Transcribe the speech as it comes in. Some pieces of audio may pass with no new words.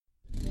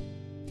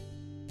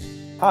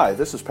Hi,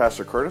 this is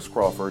Pastor Curtis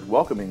Crawford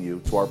welcoming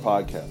you to our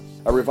podcast.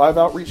 At Revive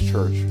Outreach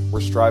Church,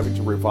 we're striving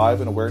to revive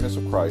an awareness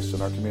of Christ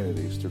in our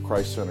communities through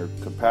Christ-centered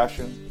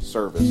compassion,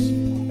 service,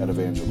 and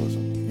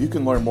evangelism. You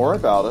can learn more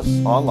about us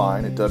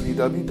online at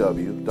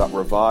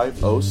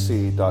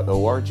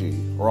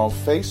www.reviveoc.org or on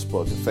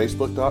Facebook at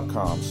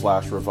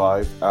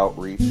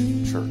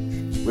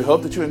facebook.com/reviveoutreachchurch. We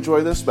hope that you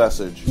enjoy this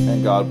message,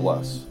 and God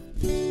bless.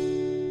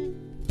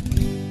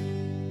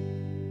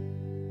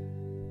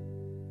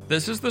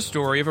 This is the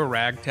story of a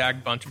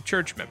ragtag bunch of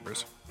church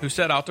members who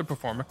set out to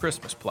perform a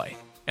Christmas play,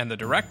 and the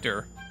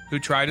director who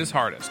tried his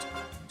hardest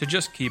to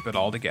just keep it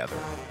all together.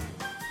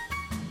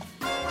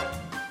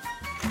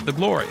 The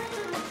Glory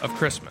of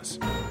Christmas.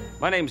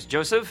 My name's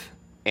Joseph,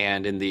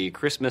 and in the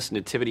Christmas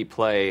nativity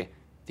play,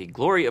 The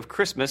Glory of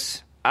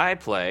Christmas, I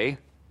play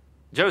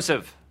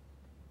Joseph.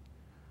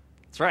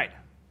 That's right. I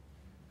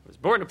was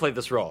born to play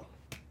this role.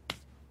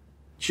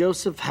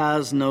 Joseph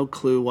has no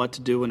clue what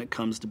to do when it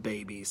comes to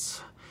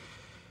babies.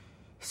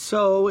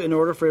 So, in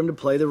order for him to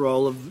play the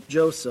role of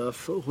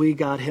Joseph, we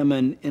got him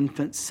an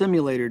infant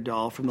simulator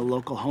doll from the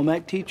local home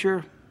ec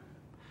teacher,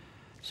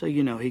 so,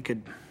 he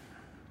could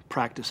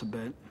practice a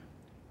bit.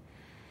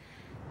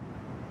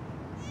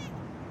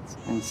 It's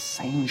an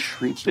insane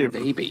shrieky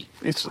baby.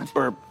 Needs to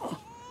burp.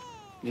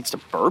 Needs to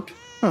burp?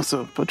 Oh,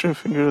 so put your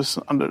fingers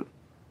under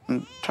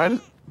and try to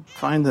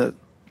find the...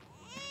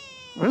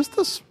 Where's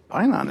the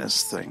spine on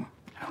this thing?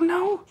 I don't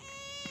know.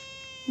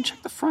 You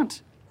check the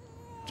front.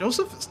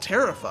 Joseph is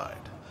terrified.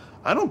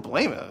 I don't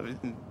blame him. I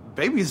mean,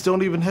 babies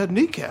don't even have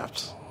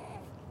kneecaps.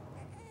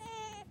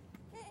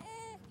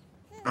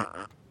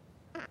 Ha!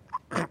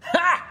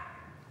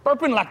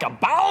 Burping like a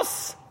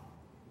boss?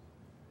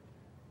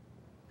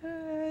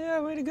 Yeah,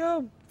 way to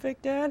go,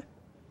 fake dad.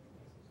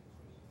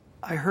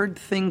 I heard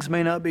things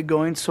may not be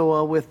going so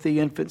well with the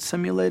infant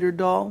simulator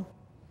doll.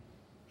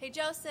 Hey,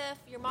 Joseph,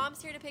 your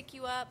mom's here to pick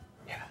you up.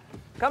 Yeah.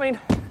 Coming.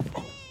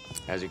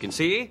 As you can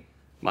see,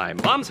 my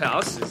mom's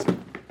house is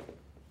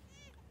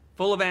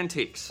full of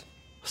antiques.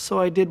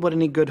 So I did what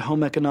any good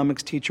home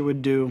economics teacher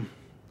would do.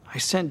 I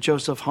sent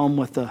Joseph home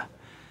with a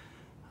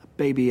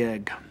baby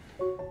egg.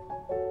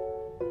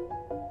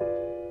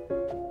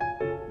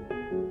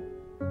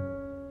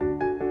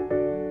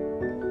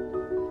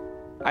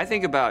 I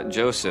think about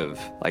Joseph,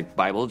 like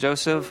Bible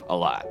Joseph, a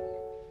lot.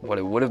 What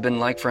it would have been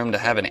like for him to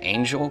have an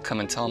angel come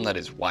and tell him that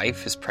his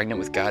wife is pregnant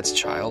with God's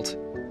child.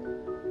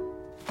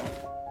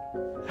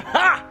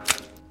 Ha!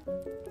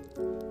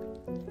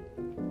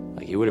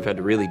 Like he would have had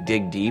to really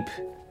dig deep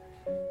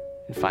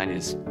and find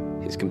his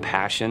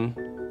compassion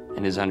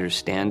and his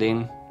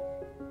understanding,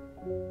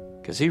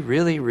 because he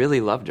really,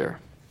 really loved her.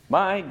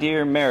 My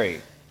dear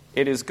Mary,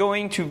 it is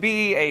going to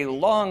be a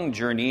long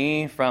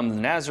journey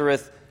from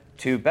Nazareth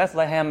to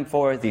Bethlehem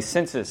for the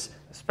census,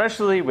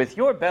 especially with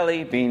your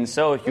belly being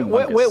so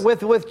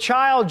humongous. With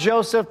child,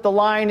 Joseph, the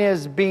line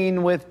is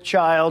being with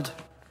child.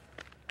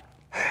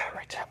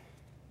 Right.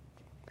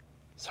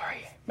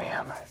 Sorry,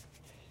 ma'am.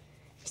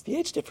 Is the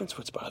age difference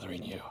what's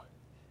bothering you?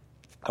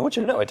 I want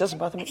you to know it doesn't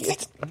bother me.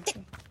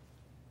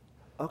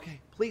 Okay,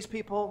 please,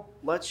 people,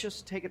 let's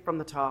just take it from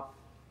the top.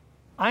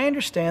 I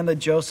understand that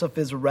Joseph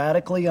is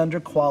radically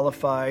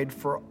underqualified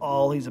for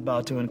all he's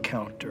about to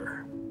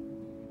encounter.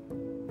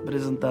 But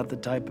isn't that the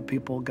type of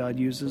people God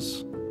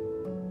uses?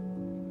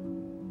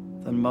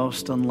 The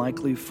most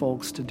unlikely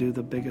folks to do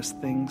the biggest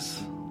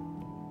things?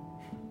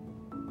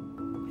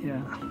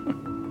 Yeah.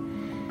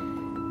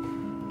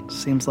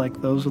 Seems like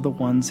those are the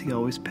ones he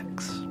always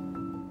picks.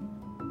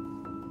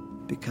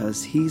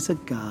 Because he's a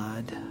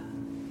God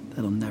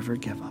that'll never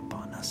give up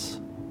on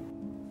us.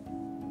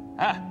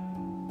 Ah!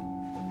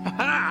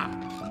 Ha-ha!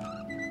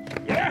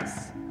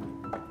 Yes!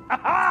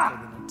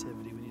 Ha-ha!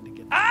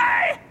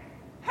 I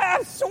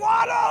have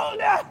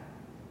swaddled!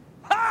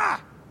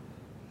 Ha!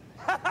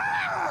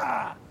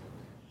 Ha-ha!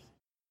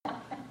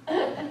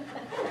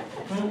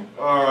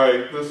 All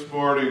right, this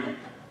morning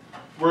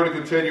we're going to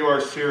continue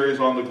our series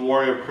on the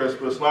glory of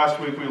Christmas.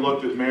 Last week we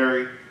looked at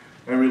Mary,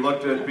 and we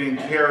looked at being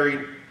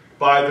carried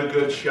by the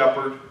Good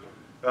Shepherd.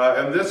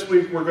 And this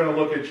week we're going to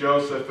look at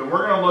Joseph, and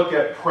we're going to look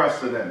at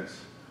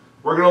precedents.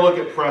 We're going to look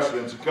at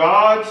precedents.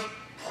 God's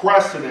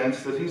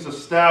precedents that he's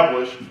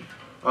established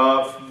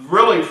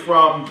really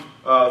from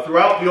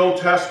throughout the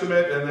Old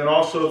Testament and then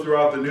also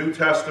throughout the New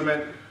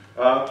Testament.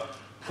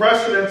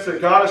 Precedents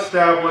that God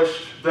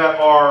established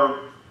that are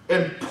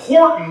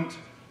important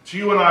to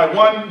you and I.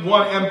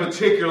 One in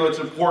particular that's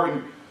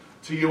important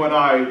to you and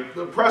I.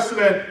 The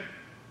precedent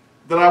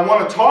that I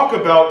want to talk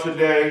about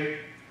today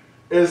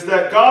is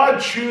that God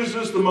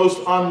chooses the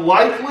most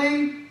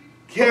unlikely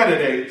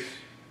candidates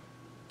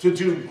to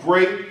do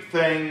great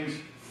things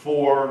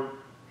for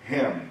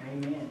him.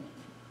 Amen.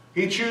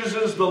 He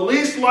chooses the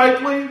least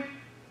likely.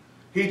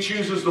 He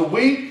chooses the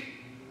weak.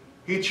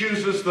 He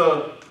chooses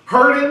the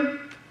hurting.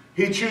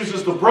 He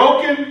chooses the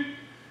broken.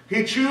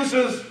 He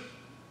chooses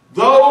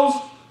those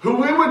who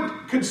we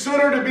would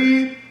consider to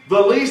be the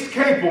least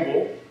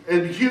capable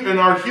in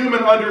our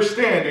human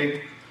understanding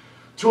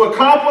to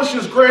accomplish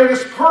his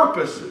greatest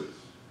purposes.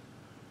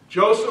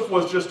 Joseph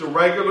was just a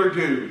regular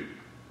dude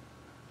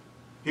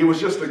He was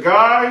just a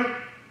guy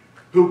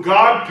who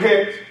God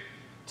picked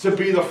to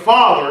be the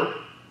father,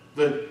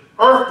 the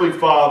earthly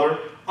father,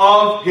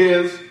 of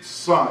his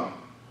son.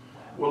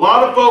 Well, a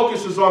lot of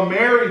focus is on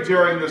Mary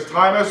during this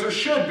time, as there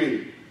should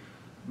be.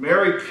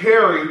 Mary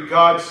carried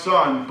God's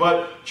son.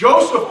 But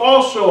Joseph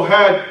also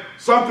had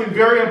something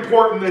very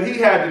important that he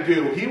had to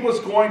do. He was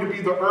going to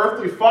be the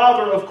earthly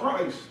father of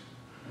Christ.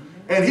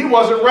 And he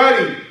wasn't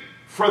ready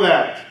for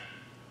that.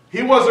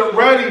 He wasn't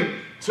ready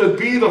to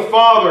be the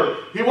father.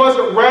 He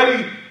wasn't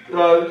ready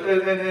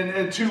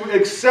and to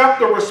accept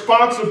the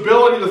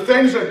responsibility, the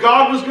things that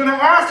God was going to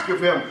ask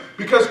of him.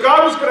 Because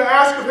God was going to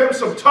ask of him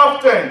some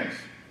tough things.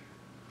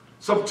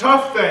 Some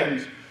tough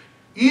things.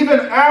 Even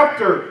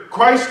after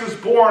Christ is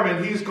born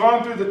and he's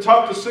gone through the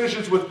tough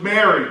decisions with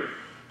Mary,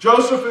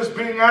 Joseph is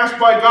being asked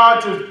by God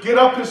to get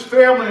up his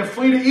family and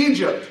flee to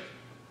Egypt.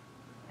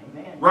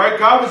 Amen. Right?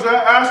 God has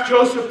asked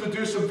Joseph to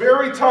do some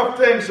very tough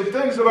things, some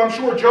things that I'm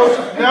sure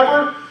Joseph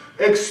never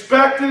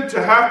expected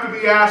to have to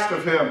be asked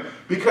of him,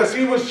 because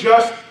he was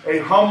just a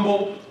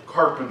humble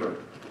carpenter.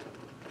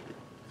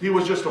 He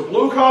was just a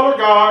blue-collar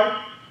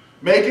guy,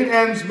 making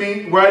ends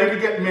meet, ready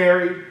to get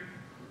married.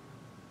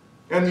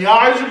 In the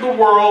eyes of the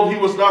world, he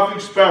was nothing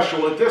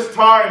special. At this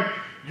time,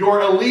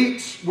 your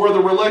elites were the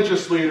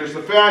religious leaders,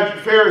 the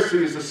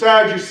Pharisees, the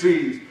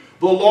Sadducees,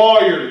 the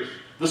lawyers,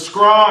 the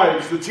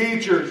scribes, the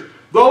teachers.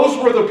 Those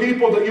were the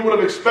people that you would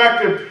have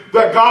expected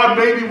that God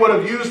maybe would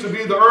have used to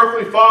be the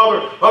earthly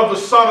father of the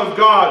Son of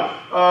God.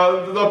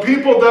 The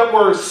people that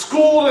were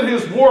schooled in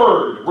his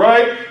word,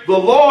 right? The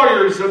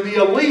lawyers and the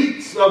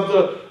elites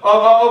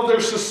of their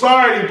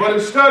society. But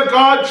instead,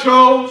 God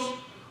chose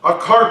a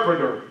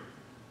carpenter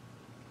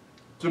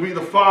to be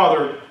the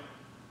father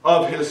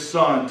of his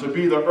son, to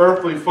be the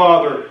earthly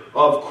father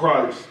of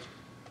Christ.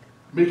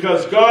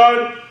 Because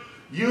God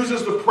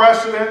uses the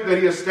precedent that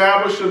he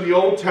established in the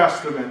Old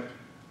Testament,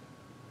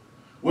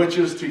 which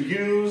is to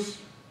use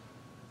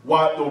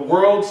what the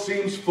world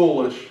seems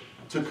foolish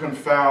to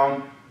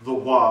confound the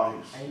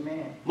wise.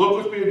 Amen.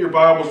 Look with me in your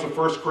Bibles to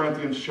 1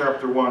 Corinthians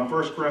chapter 1.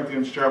 1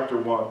 Corinthians chapter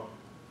 1.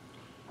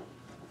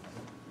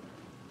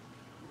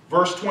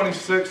 Verse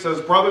 26 says,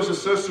 "Brothers and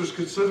sisters,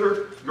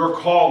 consider your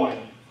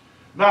calling.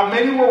 Not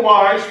many were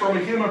wise from a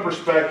human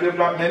perspective,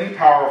 not many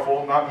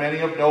powerful, not many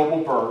of noble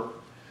birth.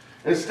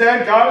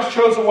 Instead, God has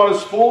chosen what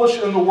is foolish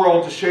in the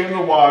world to shame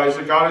the wise,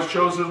 and God has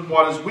chosen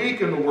what is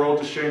weak in the world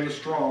to shame the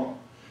strong.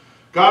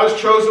 God has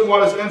chosen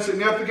what is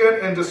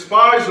insignificant and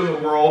despised in the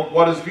world,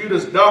 what is viewed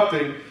as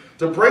nothing,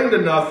 to bring to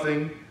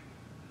nothing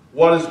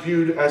what is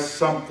viewed as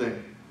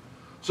something,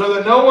 so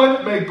that no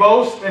one may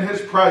boast in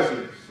his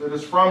presence. It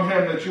is from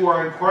him that you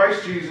are in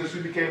Christ Jesus,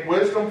 who became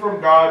wisdom from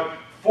God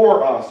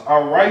for us,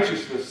 our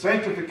righteousness,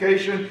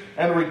 sanctification,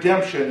 and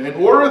redemption, in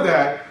order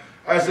that,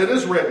 as it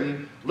is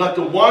written, let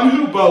the one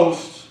who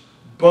boasts,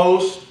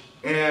 boast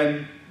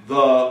in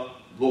the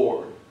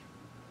Lord."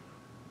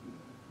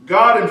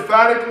 God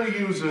emphatically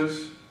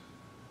uses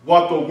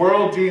what the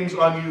world deems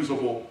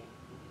unusable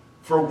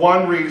for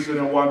one reason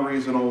and one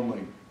reason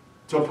only: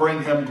 to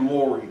bring him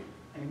glory.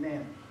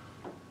 Amen.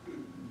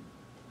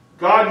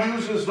 God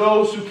uses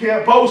those who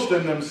can't boast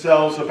in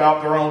themselves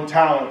about their own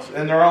talents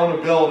and their own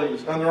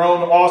abilities and their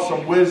own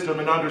awesome wisdom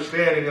and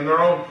understanding and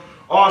their own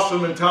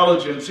awesome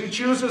intelligence. He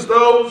chooses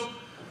those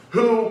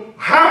who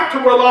have to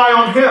rely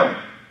on him,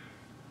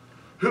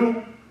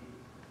 who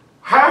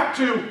have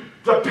to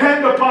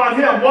depend upon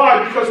him.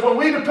 Why? Because when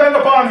we depend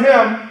upon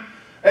him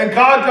and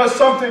God does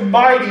something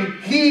mighty,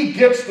 he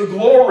gets the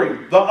glory,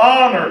 the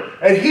honor,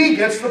 and he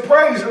gets the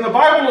praise. And the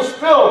Bible is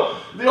filled,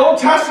 the Old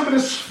Testament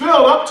is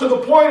filled up to the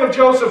point of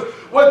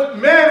Joseph with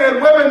men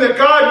and women that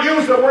God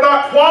used that were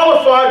not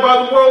qualified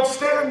by the world's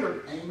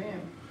standards.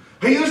 Amen.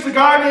 He used a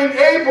guy named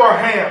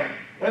Abraham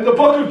in the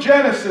book of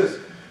Genesis.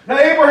 Now,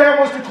 Abraham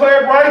was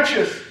declared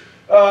righteous.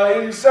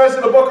 It says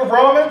in the book of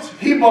Romans,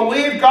 he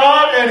believed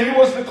God and he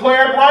was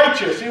declared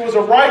righteous. He was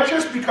a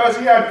righteous because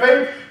he had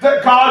faith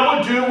that God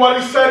would do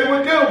what he said he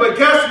would do. But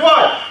guess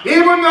what?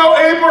 Even though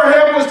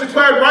Abraham was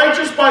declared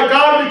righteous by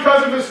God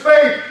because of his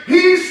faith,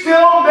 he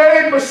still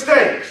made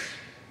mistakes.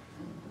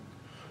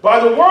 By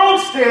the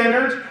world's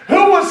standards,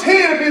 who was he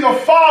to be the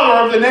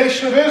father of the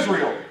nation of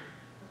Israel?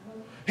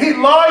 He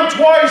lied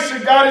twice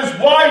and got his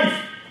wife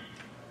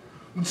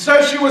and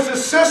said she was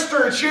his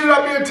sister, and she ended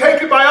up being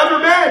taken by other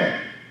men.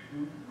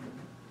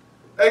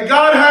 And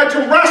God had to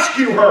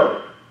rescue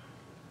her.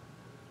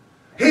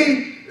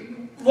 He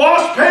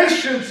lost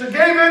patience and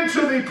gave in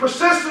to the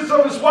persistence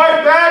of his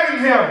wife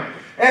nagging him.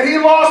 And he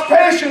lost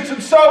patience,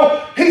 and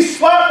so he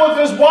slept with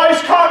his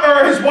wife's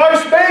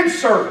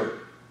maidservant.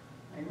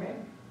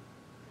 Amen.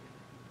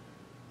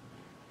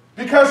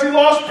 Because he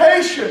lost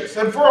patience.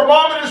 And for a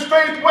moment his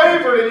faith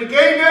wavered, and he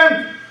gave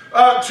in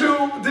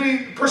to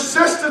the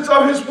persistence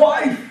of his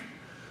wife.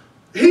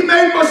 He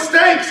made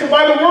mistakes, and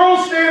by the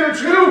world's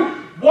standards,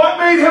 what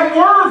made him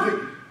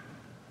worthy?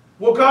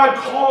 Well, God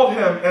called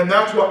him, and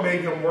that's what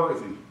made him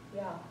worthy.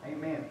 Yeah.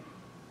 Amen.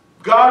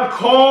 God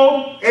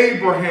called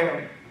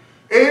Abraham.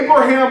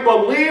 Abraham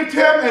believed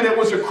him, and it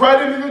was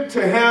accredited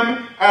to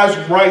him as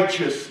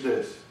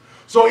righteousness.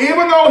 So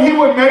even though he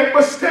would make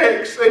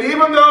mistakes, and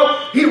even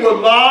though he would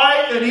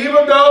lie, and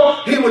even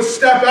though he would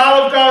step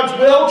out of God's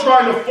will,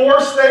 trying to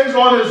force things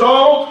on his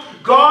own,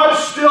 God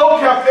still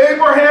kept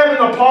Abraham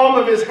in the palm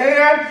of his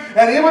hand.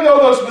 And even though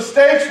those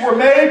mistakes were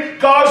made,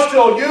 God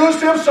still used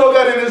him so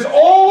that in his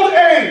old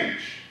age,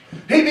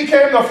 he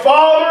became the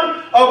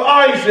father of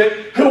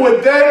Isaac, who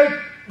would then,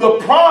 the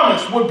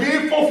promise would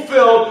be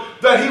fulfilled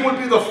that he would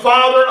be the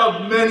father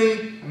of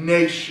many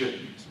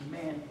nations.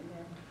 Amen.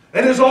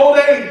 In his old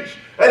age,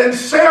 and in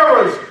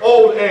Sarah's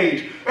old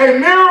age, a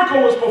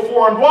miracle was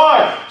performed.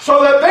 Why?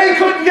 So that they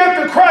couldn't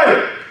get the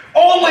credit.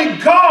 Only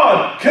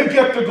God could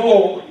get the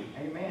glory.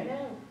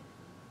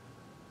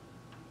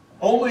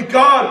 Only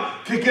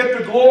God could get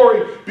the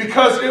glory,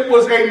 because it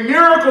was a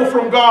miracle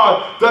from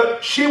God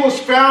that she was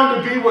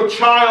found to be with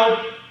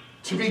child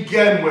to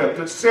begin with.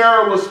 That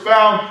Sarah was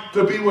found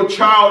to be with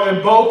child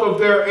in both of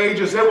their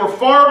ages. They were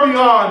far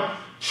beyond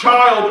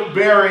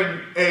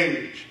childbearing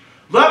age,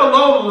 let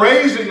alone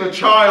raising a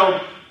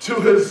child to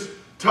his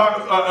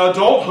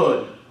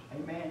adulthood.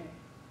 Amen.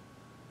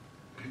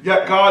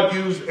 Yet God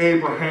used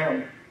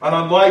Abraham, an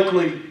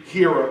unlikely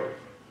hero.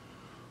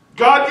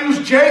 God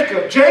used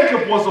Jacob.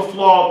 Jacob was a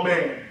flawed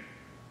man.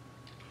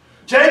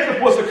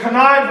 Jacob was a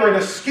conniver and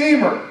a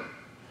schemer.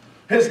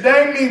 His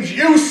name means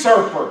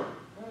usurper.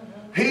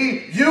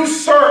 He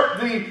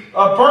usurped the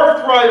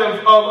birthright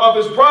of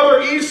his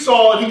brother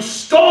Esau, and he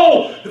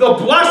stole the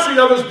blessing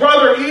of his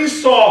brother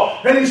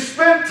Esau, and he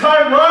spent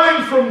time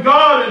running from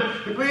God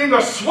and being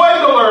a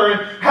swindler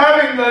and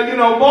having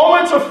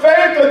moments of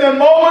faith and then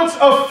moments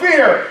of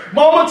fear,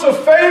 moments of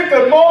faith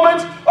and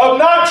moments of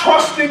not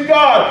trusting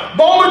God,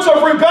 moments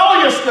of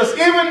rebelliousness,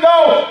 even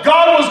though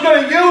God was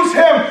going to use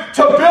him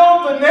to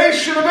build the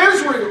nation of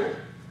Israel.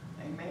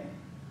 Amen.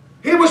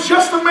 He was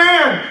just a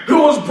man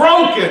who was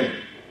broken.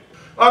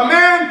 A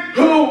man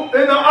who,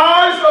 in the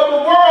eyes of the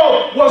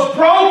world, was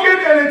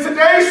broken and in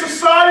today's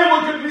society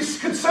would be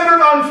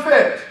considered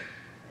unfit.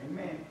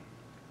 Amen.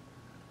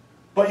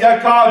 But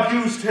yet God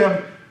used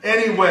him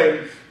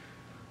anyways.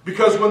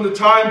 Because when the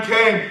time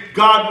came,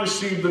 God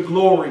received the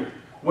glory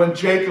when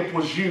Jacob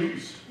was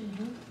used.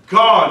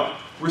 God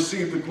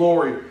received the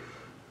glory.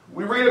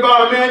 We read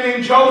about a man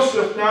named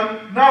Joseph.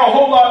 Now a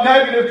whole lot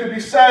negative could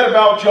be said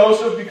about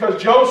Joseph, because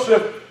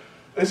Joseph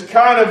is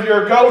kind of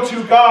your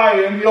go-to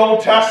guy in the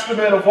Old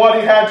Testament of what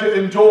he had to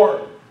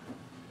endure.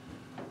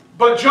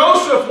 But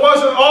Joseph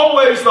wasn't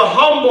always the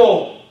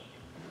humble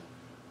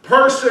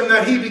person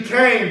that he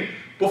became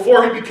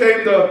before he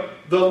became the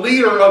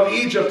leader of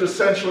Egypt,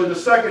 essentially, the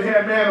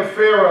second-hand man of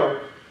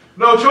Pharaoh.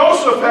 No,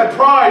 Joseph had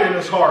pride in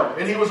his heart,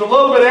 and he was a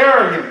little bit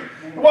arrogant.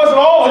 It wasn't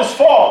all his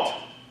fault.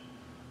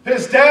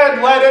 His dad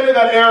led into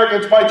that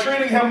arrogance by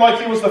treating him like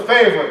he was the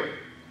favorite,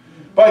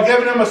 by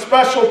giving him a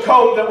special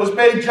coat that was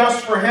made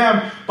just for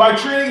him, by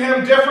treating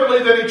him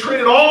differently than he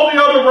treated all the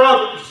other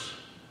brothers.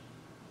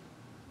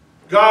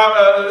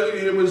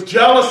 It was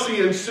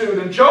jealousy ensued.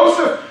 And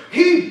Joseph,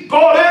 he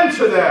bought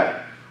into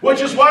that,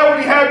 which is why when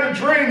he had the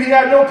dream, he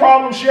had no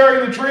problem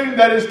sharing the dream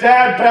that his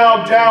dad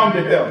bowed down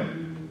to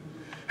him,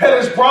 and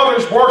his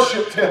brothers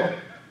worshipped him.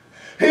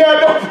 He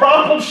had no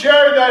problem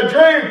sharing that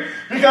dream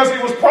because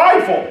he was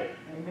prideful,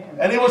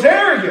 and he was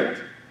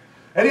arrogant,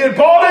 and he had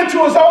bought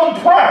into his own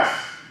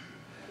press.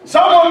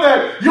 Someone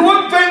that you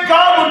wouldn't think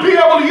God would be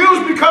able to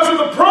use because of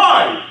the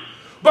pride.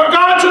 But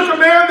God took a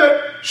man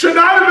that should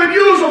not have been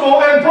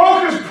usable and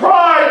broke his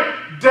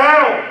pride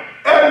down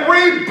and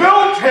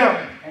rebuilt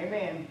him.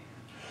 Amen.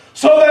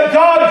 So that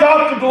God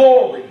got the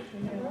glory.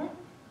 Amen.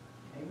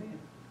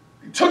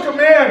 He took a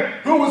man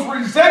who was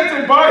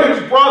resented by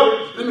his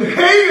brothers and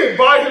hated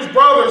by his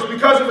brothers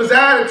because of his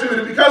attitude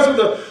and because of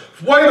the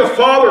way the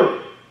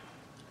father,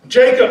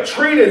 Jacob,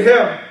 treated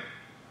him.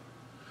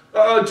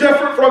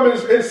 Different from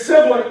his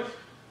siblings.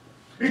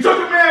 He took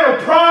a man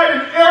of pride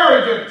and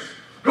arrogance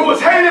who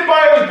was hated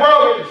by his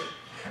brothers,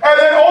 and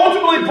then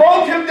ultimately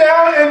broke him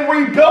down and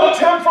rebuilt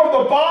him from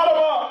the bottom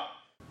up.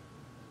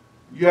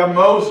 You have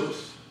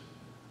Moses.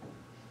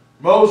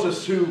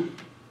 Moses, who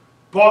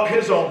bought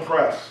his own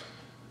press.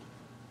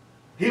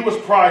 He was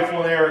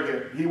prideful and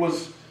arrogant. He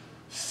was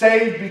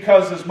saved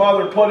because his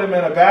mother put him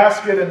in a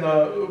basket in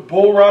the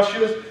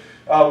bulrushes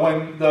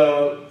when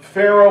the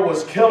Pharaoh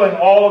was killing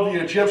all of the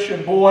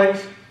Egyptian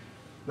boys.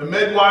 The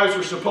midwives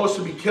were supposed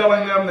to be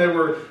killing them. They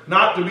were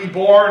not to be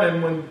born.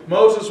 And when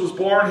Moses was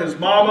born, his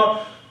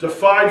mama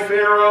defied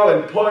Pharaoh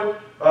and put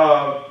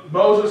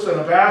Moses in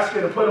a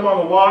basket and put him on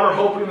the water,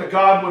 hoping that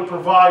God would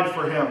provide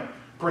for him,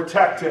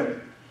 protect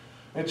him.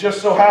 It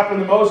just so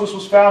happened that Moses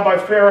was found by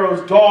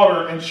Pharaoh's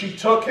daughter, and she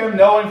took him,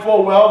 knowing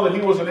full well that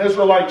he was an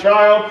Israelite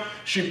child.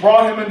 She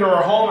brought him into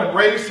her home and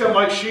raised him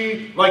like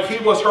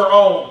he was her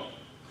own.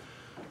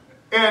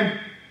 And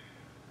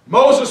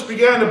Moses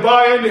began to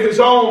buy into his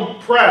own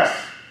press.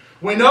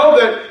 We know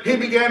that he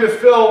began to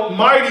feel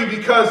mighty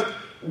because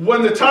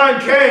when the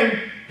time came,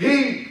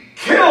 he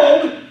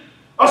killed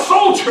a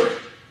soldier.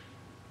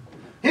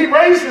 He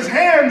raised his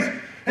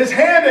hand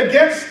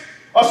against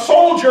a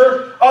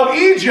soldier of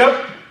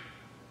Egypt,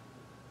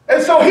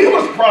 And so he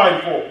was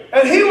prideful,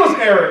 and he was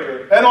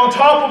arrogant. And on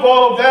top of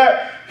all of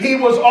that, he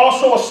was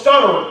also a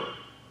stutterer.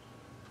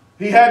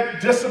 He had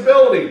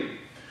disability,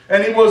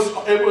 and it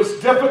was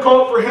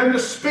difficult for him to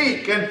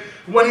speak. And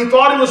when he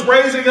thought he was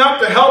raising up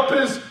to help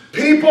his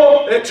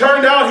people, it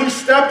turned out he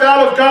stepped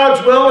out of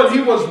God's will, and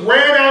he was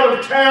ran out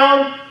of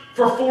town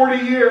for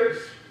 40 years.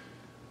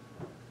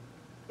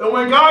 And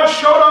when God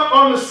showed up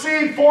on the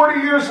scene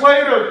 40 years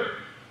later,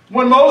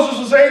 when Moses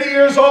was 80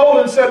 years old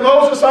and said,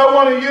 Moses, I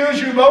want to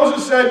use you,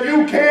 Moses said,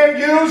 you can't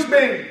use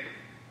me.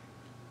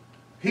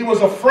 He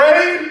was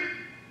afraid,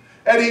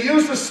 and he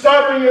used the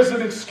stuttering as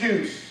an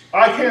excuse.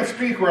 I can't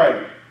speak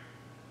right.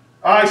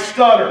 I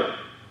stutter.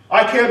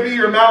 I can't be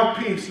your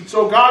mouthpiece. And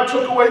so God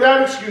took away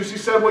that excuse. He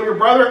said, well, your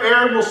brother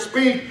Aaron will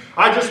speak.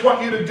 I just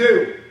want you to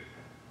do.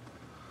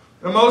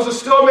 And Moses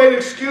still made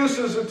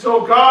excuses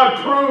until God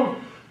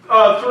proved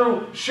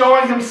through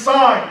showing him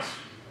signs.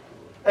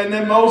 And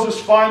then Moses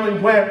finally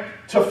went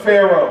to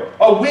Pharaoh.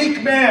 A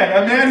weak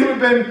man, a man who had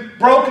been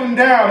broken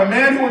down, a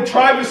man who had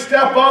tried to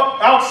step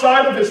up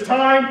outside of his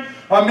time,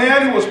 a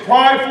man who was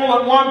prideful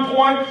at one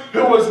point,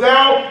 who was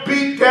now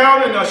beat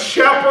down and a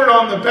shepherd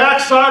on the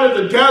backside of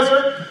the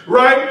desert,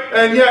 right?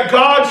 And yet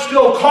God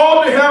still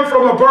called to him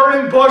from a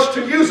burning bush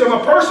to use him,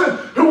 a person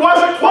who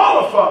wasn't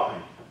qualified.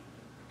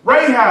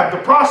 Rahab, the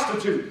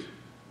prostitute.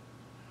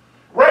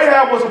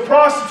 Rahab was a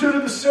prostitute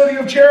of the city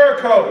of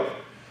Jericho.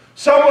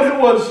 Someone who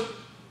was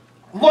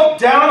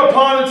looked down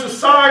upon in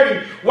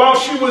society. While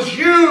she was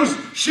used,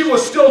 she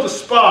was still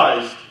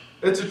despised.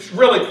 It's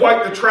really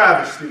quite the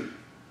travesty.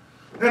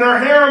 In her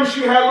harem,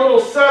 she had little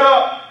set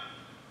up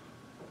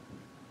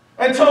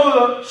until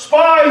the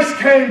spies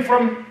came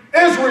from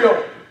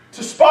Israel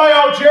to spy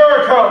out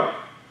Jericho.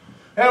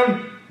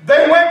 And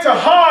they went to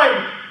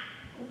hide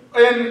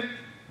in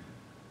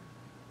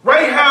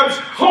Rahab's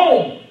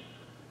home.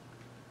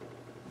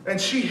 And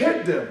she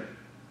hid them.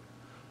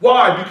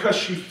 Why? Because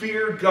she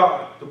feared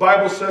God. The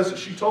Bible says that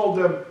she told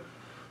them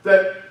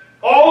that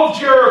all of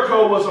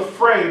Jericho was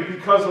afraid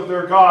because of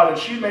their God, and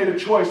she made a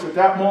choice at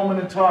that moment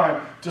in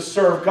time to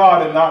serve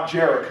God and not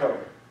Jericho.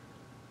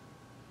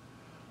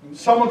 And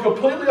someone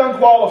completely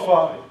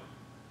unqualified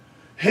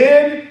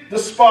hid the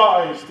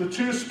spies, the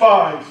two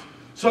spies,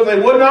 so they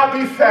would not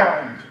be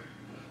found,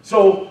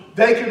 so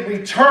they could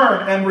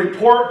return and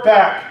report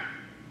back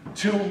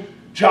to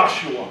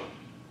Joshua.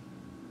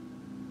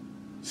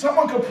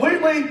 Someone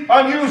completely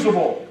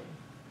unusable.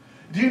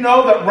 Do you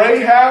know that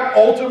Rahab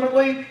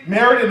ultimately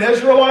married an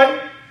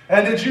Israelite?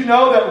 And did you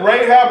know that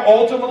Rahab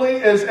ultimately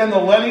is in the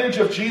lineage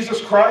of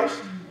Jesus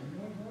Christ?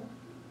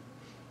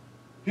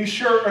 She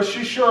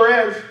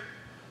sure is.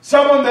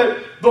 Someone that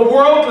the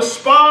world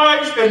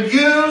despised and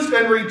used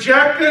and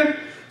rejected.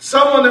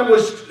 Someone that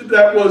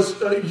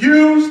was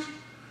used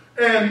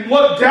and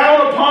looked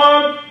down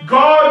upon.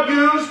 God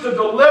used to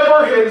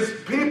deliver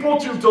his people,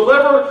 to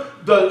deliver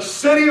the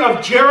city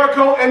of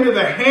Jericho into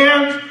the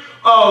hands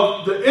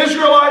of the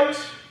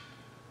Israelites,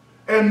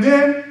 and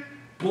then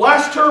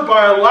blessed her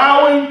by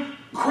allowing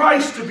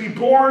Christ to be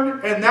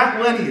born in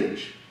that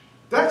lineage.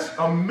 That's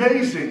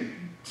amazing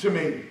to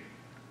me.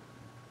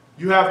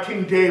 You have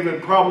King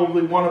David,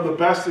 probably one of the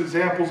best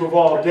examples of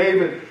all.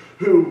 David,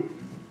 who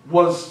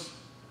was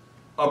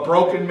a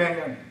broken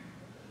man.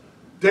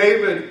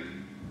 David,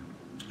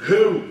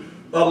 who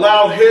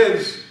allowed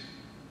his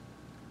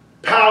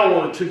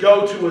power to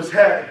go to his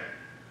head.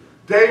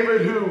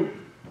 David, who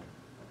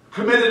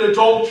committed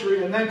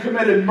adultery and then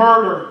committed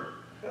murder.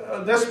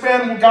 This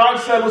man, God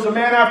said, was a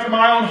man after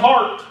my own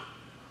heart.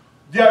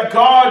 Yet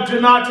God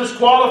did not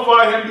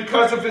disqualify him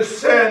because of his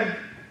sin.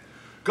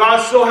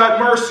 God still had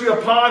mercy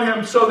upon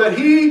him so that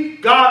he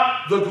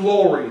got the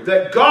glory.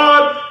 That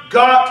God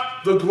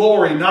got the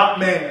glory, not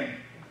man.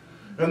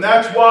 And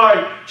that's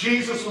why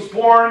Jesus was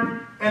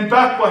born in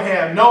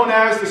Bethlehem, known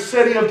as the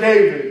city of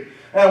David.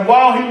 And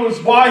why he was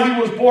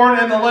born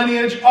in the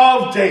lineage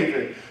of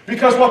David.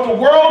 Because what the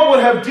world would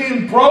have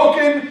deemed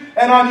broken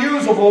and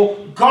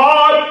unusable,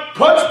 God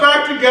puts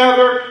back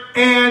together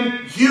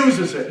and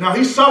uses it. Now,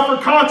 he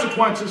suffered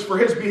consequences for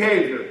his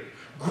behavior.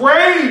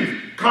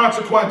 Grave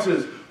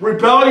consequences.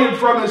 Rebellion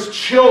from his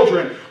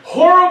children.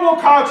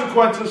 Horrible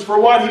consequences for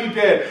what he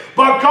did.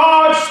 But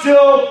God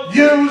still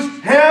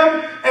used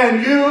him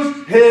and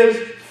used his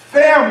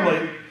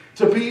family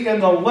to be in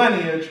the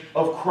lineage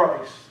of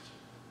Christ.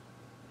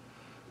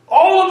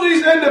 All of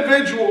these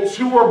individuals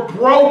who were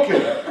broken,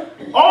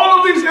 all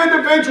of these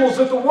individuals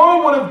that the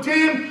world would have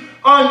deemed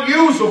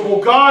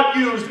unusable, God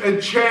used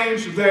and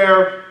changed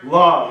their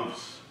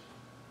lives.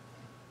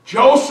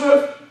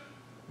 Joseph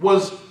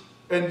was,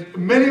 in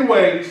many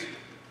ways,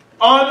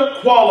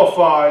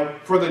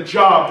 unqualified for the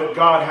job that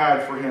God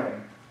had for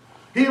him.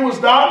 He was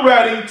not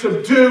ready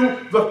to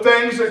do the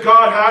things that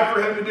God had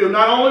for him to do.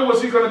 Not only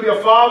was he going to be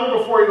a father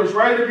before he was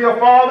ready to be a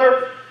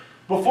father,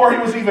 before he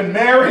was even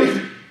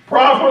married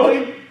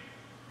properly,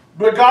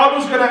 but God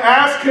was going to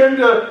ask him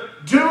to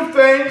do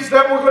things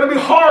that were going to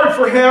be hard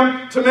for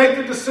him to make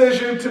the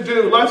decision to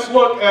do. Let's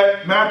look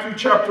at Matthew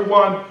chapter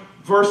 1,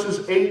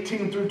 verses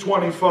 18 through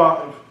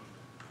 25.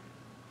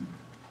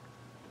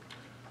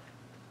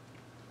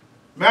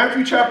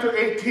 Matthew chapter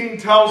 18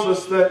 tells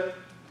us that,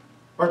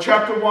 or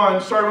chapter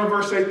 1, starting with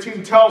verse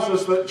 18, tells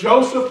us that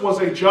Joseph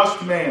was a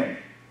just man.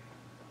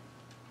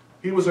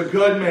 He was a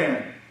good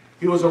man.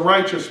 He was a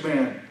righteous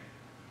man.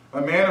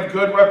 A man of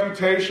good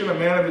reputation, a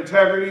man of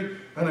integrity,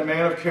 and a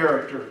man of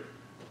character.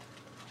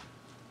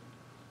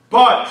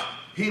 But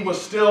he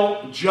was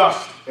still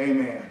just a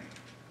man.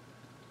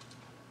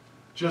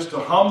 Just a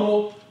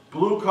humble,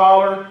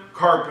 blue-collar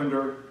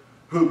carpenter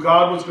who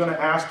God was going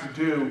to ask to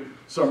do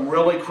some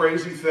really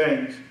crazy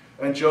things.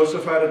 And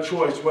Joseph had a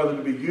choice whether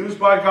to be used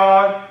by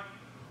God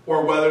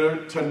or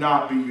whether to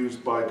not be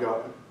used by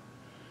God.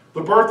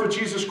 The birth of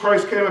Jesus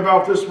Christ came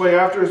about this way.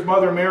 After his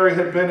mother Mary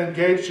had been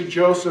engaged to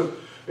Joseph,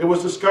 it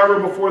was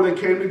discovered before they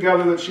came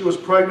together that she was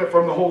pregnant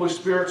from the Holy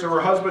Spirit. So her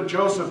husband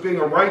Joseph,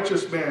 being a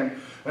righteous man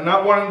and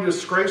not wanting to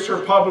disgrace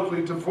her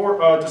publicly,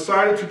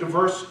 decided to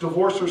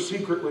divorce her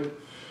secretly.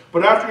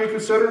 But after he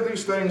considered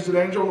these things, an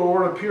angel of the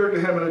Lord appeared to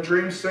him in a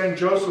dream, saying,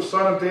 Joseph,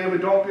 son of David,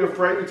 don't be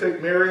afraid to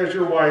take Mary as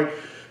your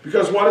wife,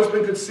 because what has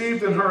been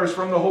conceived in her is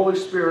from the Holy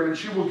Spirit, and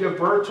she will give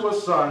birth to a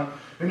son,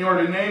 and you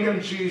are to name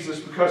him Jesus,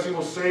 because he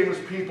will save his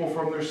people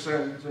from their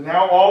sins. And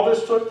now all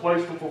this took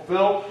place to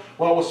fulfill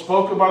what was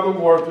spoken by the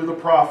Lord through the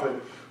prophet.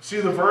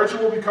 See, the virgin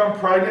will become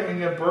pregnant and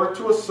give birth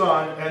to a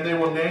son, and they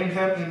will name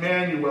him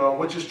Emmanuel,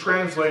 which is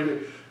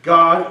translated,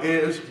 God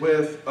is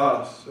with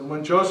us. And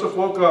when Joseph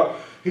woke up,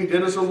 he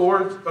did as the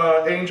Lord's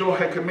angel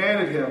had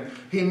commanded him.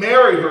 He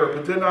married her,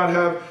 but did not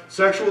have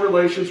sexual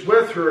relations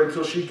with her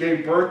until she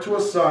gave birth to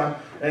a son,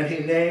 and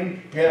he named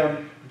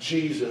him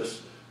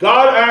Jesus.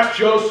 God asked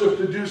Joseph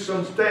to do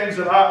some things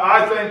that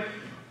I think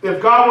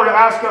if God were to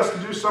ask us to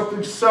do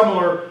something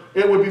similar,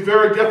 it would be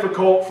very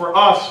difficult for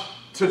us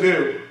to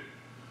do.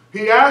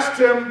 He asked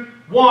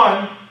him,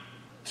 one,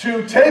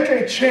 to take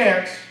a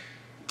chance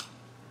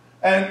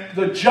and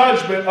the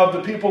judgment of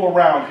the people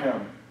around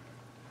him.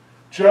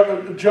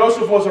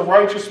 Joseph was a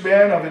righteous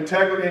man of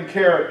integrity and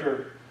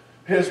character.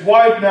 His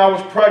wife now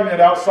was pregnant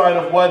outside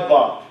of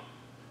wedlock.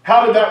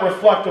 How did that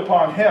reflect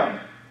upon him?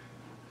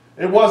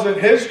 It wasn't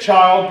his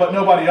child, but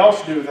nobody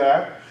else knew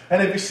that.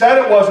 And if he said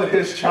it wasn't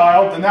his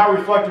child, then that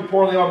reflected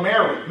poorly on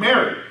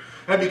Mary.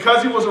 And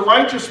because he was a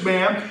righteous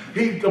man,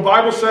 the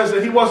Bible says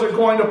that he wasn't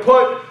going to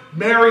put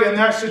Mary in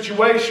that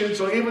situation.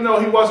 So even though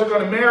he wasn't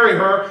going to marry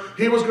her,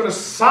 he was going to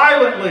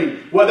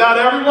silently, without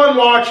everyone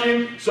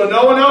watching, so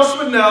no one else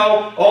would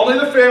know, only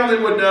the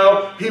family would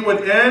know, he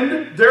would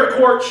end their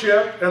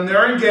courtship and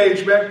their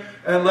engagement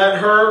and let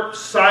her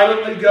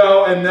silently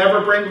go and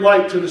never bring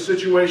light to the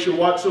situation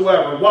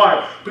whatsoever.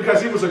 Why? Because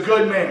he was a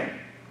good man.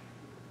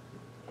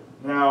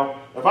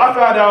 Now, if I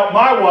found out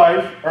my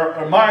wife,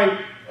 or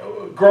my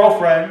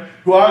girlfriend,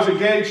 who I was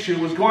engaged to,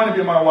 was going to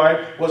be my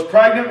wife, was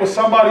pregnant with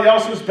somebody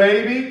else's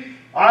baby,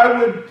 I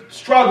would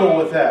struggle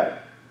with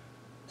that.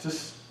 To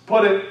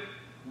put it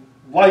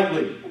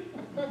lightly.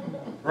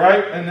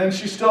 Right? And then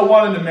she still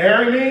wanted to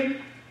marry me?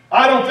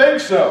 I don't think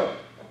so.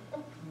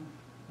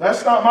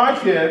 That's not my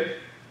kid.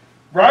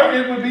 Right?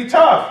 It would be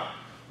tough.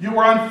 You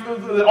were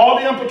all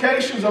the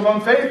implications of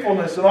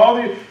unfaithfulness and all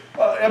the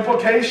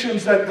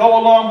implications that go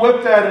along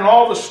with that and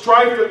all the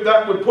strife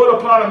that would put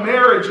upon a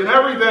marriage and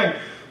everything.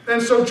 And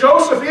so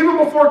Joseph, even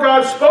before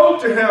God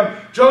spoke to him,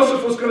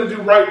 Joseph was going to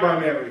do right by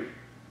Mary.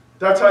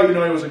 That's how you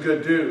know he was a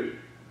good dude.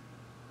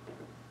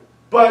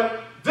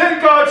 But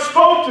then God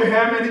spoke to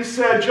him and he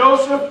said,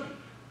 Joseph,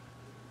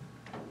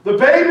 the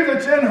baby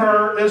that's in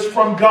her is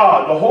from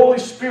God. The Holy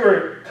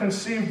Spirit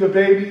conceived the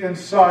baby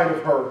inside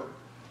of her.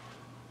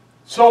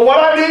 So what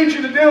I need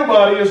you to do,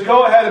 buddy, is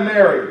go ahead and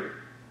marry.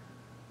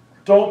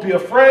 Don't be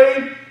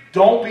afraid.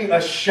 Don't be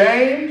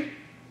ashamed.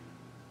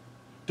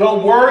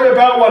 Don't worry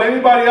about what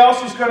anybody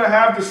else is going to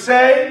have to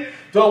say.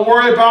 Don't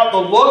worry about the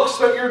looks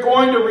that you're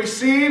going to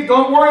receive.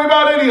 Don't worry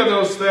about any of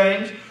those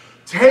things.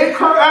 Take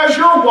her as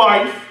your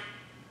wife,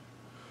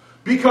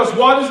 because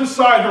what is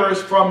inside her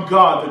is from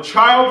God. The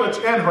child that's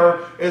in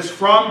her is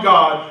from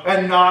God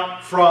and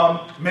not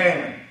from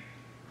man.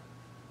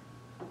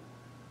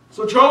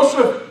 So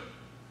Joseph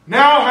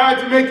now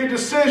had to make a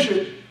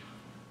decision.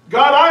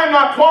 God, I am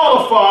not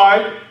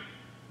qualified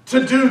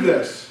to do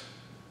this.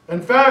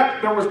 In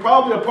fact, there was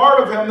probably a part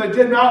of him that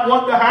did not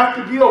want to have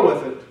to deal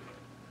with it.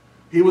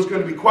 He was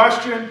going to be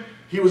questioned.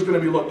 He was going to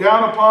be looked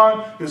down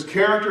upon. His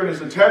character and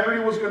his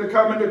integrity was going to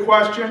come into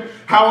question.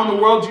 How in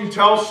the world do you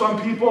tell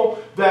some people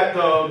that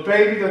the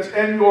baby that's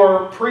in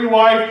your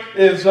pre-wife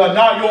is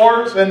not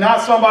yours and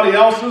not somebody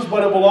else's,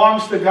 but it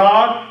belongs to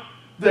God?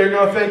 They're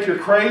going to think you're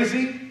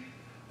crazy.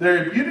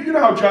 You know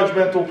how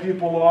judgmental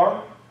people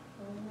are.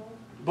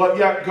 But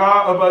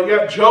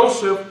yet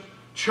Joseph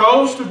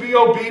chose to be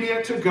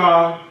obedient to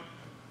God.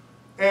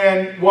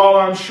 And while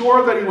I'm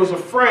sure that he was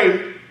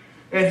afraid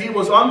and he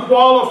was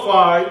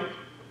unqualified,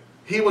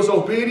 he was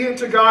obedient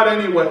to God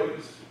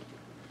anyways.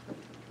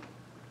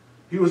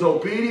 He was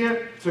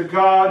obedient to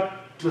God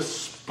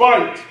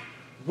despite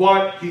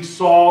what he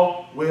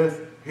saw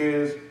with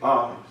his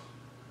eyes.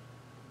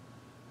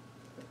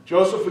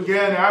 Joseph,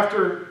 again,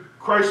 after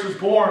Christ was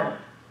born,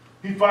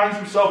 he finds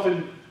himself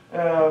in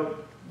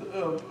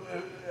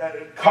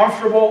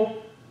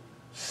comfortable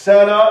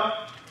set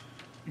up,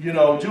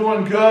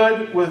 doing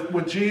good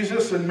with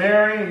Jesus and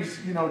Mary.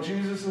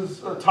 Jesus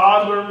is a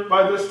toddler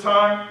by this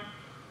time.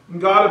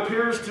 And God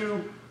appears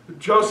to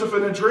Joseph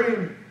in a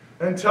dream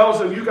and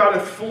tells him, you got to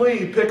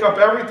flee, pick up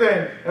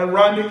everything, and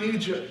run to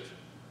Egypt.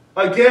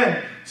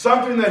 Again,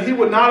 something that he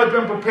would not have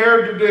been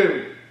prepared to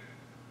do.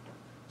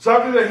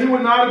 Something that he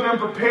would not have been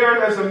prepared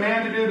as a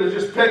man to do, to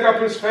just pick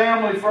up his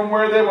family from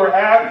where they were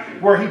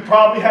at, where he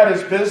probably had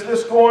his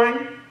business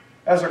going.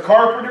 As a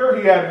carpenter,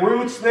 he had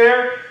roots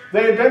there.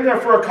 They had been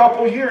there for a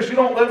couple years. You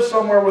don't live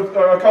somewhere with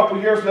a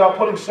couple years without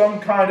putting some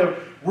kind of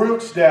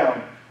roots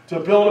down to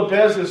build a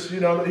business. He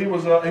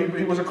was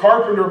a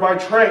carpenter by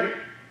trade.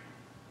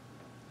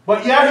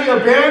 But yet he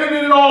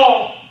abandoned it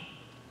all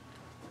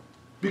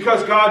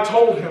because God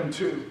told him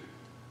to.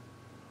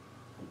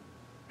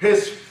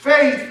 His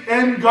faith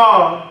in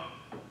God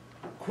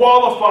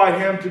qualified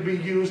him to be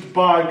used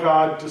by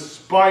God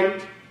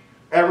despite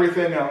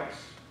everything else.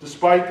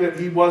 Despite that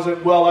he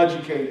wasn't well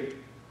educated.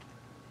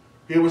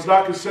 He was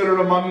not considered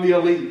among the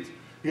elite.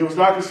 He was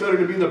not considered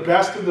to be the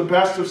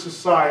best of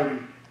society.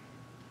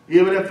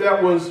 Even if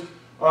that was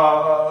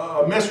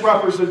a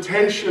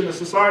misrepresentation, the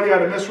society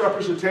had a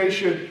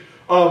misrepresentation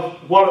of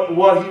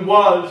what he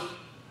was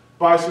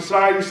by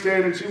society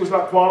standards, he was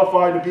not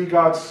qualified to be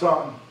God's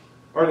son,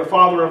 or the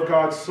father of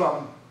God's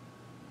son.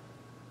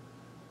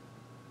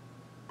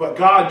 But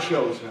God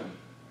chose him.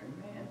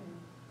 Amen.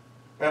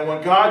 And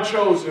when God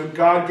chose him,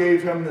 God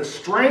gave him the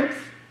strength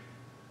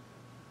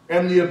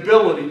and the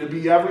ability to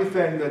be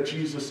everything that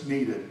Jesus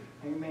needed.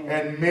 Amen.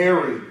 And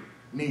Mary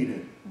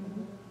needed.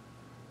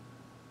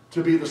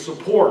 To be the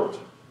support.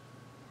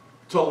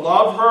 To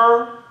love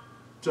her.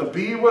 To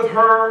be with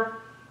her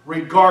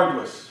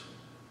regardless.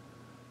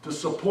 To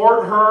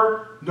support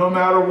her no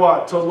matter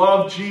what. To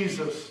love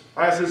Jesus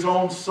as his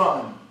own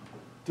son.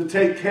 To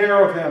take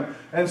care of him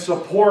and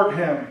support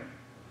him.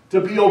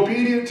 To be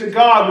obedient to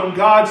God when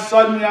God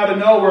suddenly out of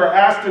nowhere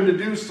asked him to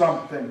do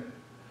something.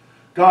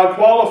 God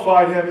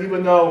qualified him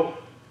even though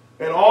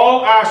in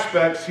all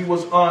aspects he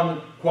was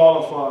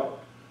unqualified.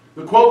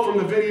 The quote from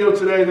the video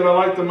today that I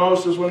like the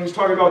most is when he's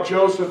talking about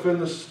Joseph in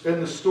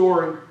the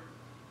story,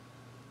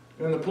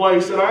 in the play.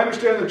 He said, I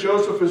understand that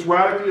Joseph is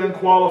radically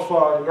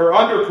unqualified or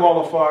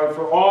underqualified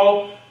for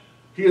all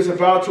he is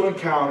about to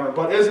encounter,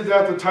 but isn't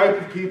that the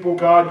type of people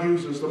God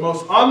uses? The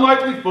most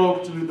unlikely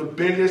folk to do the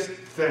biggest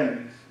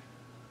things.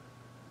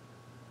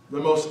 The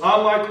most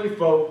unlikely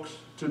folks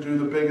to do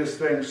the biggest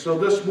things. So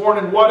this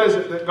morning, what is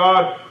it that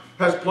God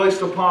has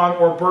placed upon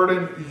or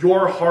burdened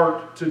your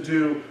heart to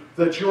do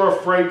that you're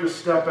afraid to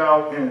step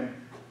out in?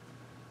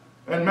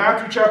 In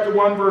Matthew chapter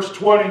 1, verse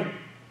 20,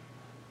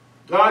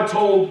 God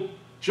told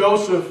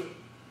Joseph,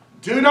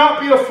 do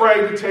not be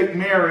afraid to take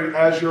Mary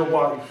as your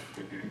wife.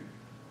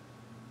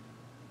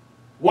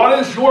 What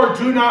is your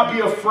do not be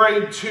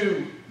afraid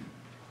to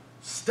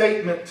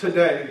statement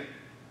today?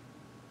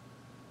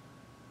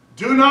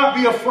 Do not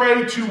be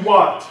afraid to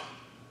what?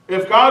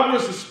 If God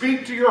was to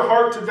speak to your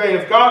heart today,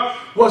 if God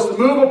was to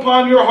move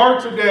upon your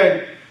heart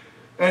today,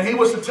 and he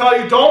was to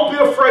tell you, don't be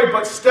afraid,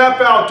 but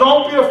step out.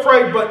 Don't be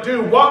afraid, but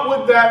do. What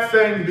would that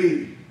thing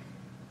be?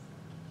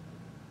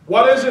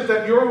 What is it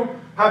that you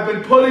have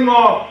been putting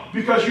off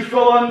because you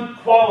feel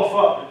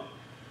unqualified?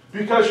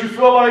 Because you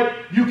feel like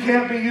you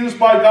can't be used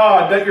by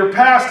God, that your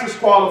past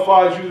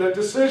disqualifies you, that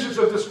decisions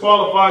have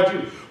disqualified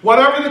you.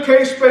 Whatever the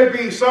case may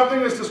be, something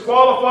has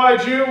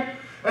disqualified you,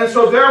 and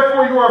so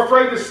therefore you are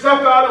afraid to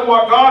step out in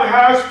what God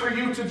has for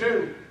you to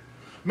do.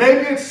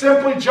 Maybe it's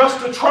simply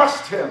just to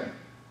trust him.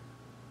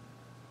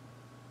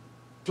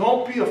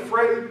 Don't be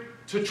afraid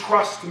to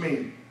trust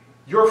me.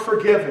 You're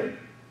forgiven.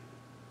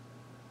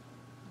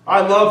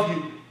 I love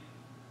you.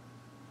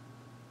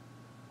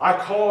 I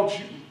called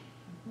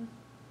you.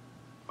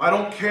 I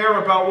don't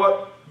care about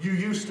what you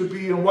used to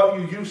be and what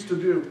you used to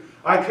do.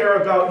 I care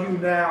about you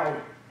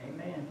now.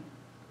 Amen.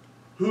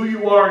 Who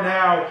you are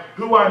now,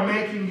 who I'm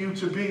making you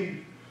to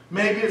be.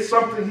 Maybe it's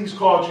something he's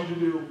called you to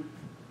do.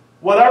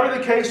 Whatever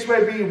the case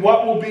may be,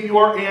 what will be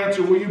your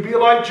answer? Will you be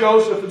like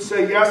Joseph and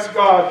say, yes,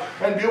 God,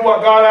 and do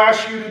what God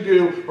asks you to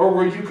do? Or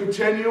will you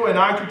continue and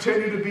I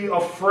continue to be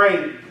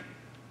afraid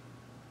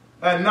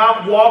and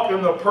not walk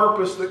in the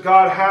purpose that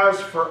God has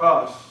for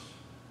us?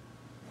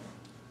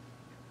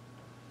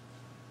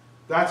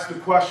 That's the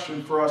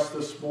question for us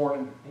this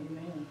morning.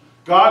 Amen.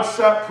 God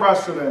set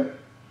precedent.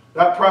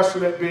 That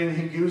precedent being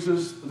he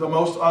uses the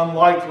most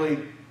unlikely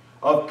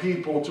of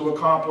people to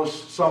accomplish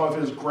some of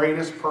his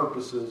greatest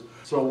purposes.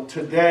 So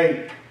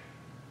today,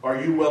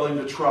 are you willing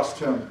to trust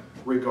him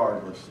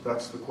regardless?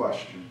 That's the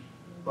question.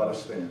 Let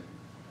us stand.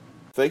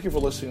 Thank you for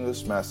listening to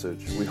this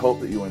message. We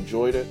hope that you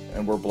enjoyed it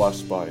and were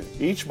blessed by it.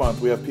 Each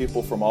month we have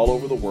people from all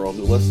over the world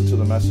who listen to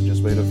the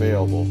messages made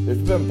available. If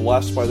you've been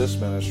blessed by this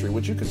ministry,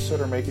 would you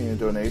consider making a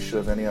donation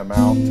of any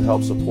amount to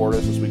help support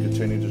us as we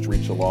continue to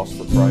reach the lost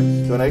for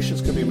Christ? Donations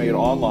can be made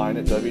online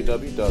at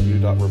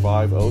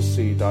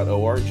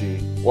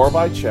www.reviveoc.org or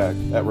by check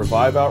at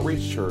Revive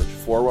Outreach Church,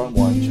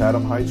 411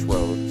 Chatham Heights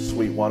Road,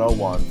 Suite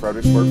 101,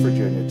 Fredericksburg,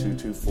 Virginia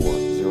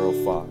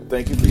 22405.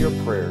 Thank you for your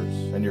prayers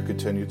and your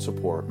continued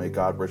support. May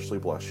God richly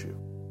bless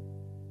you.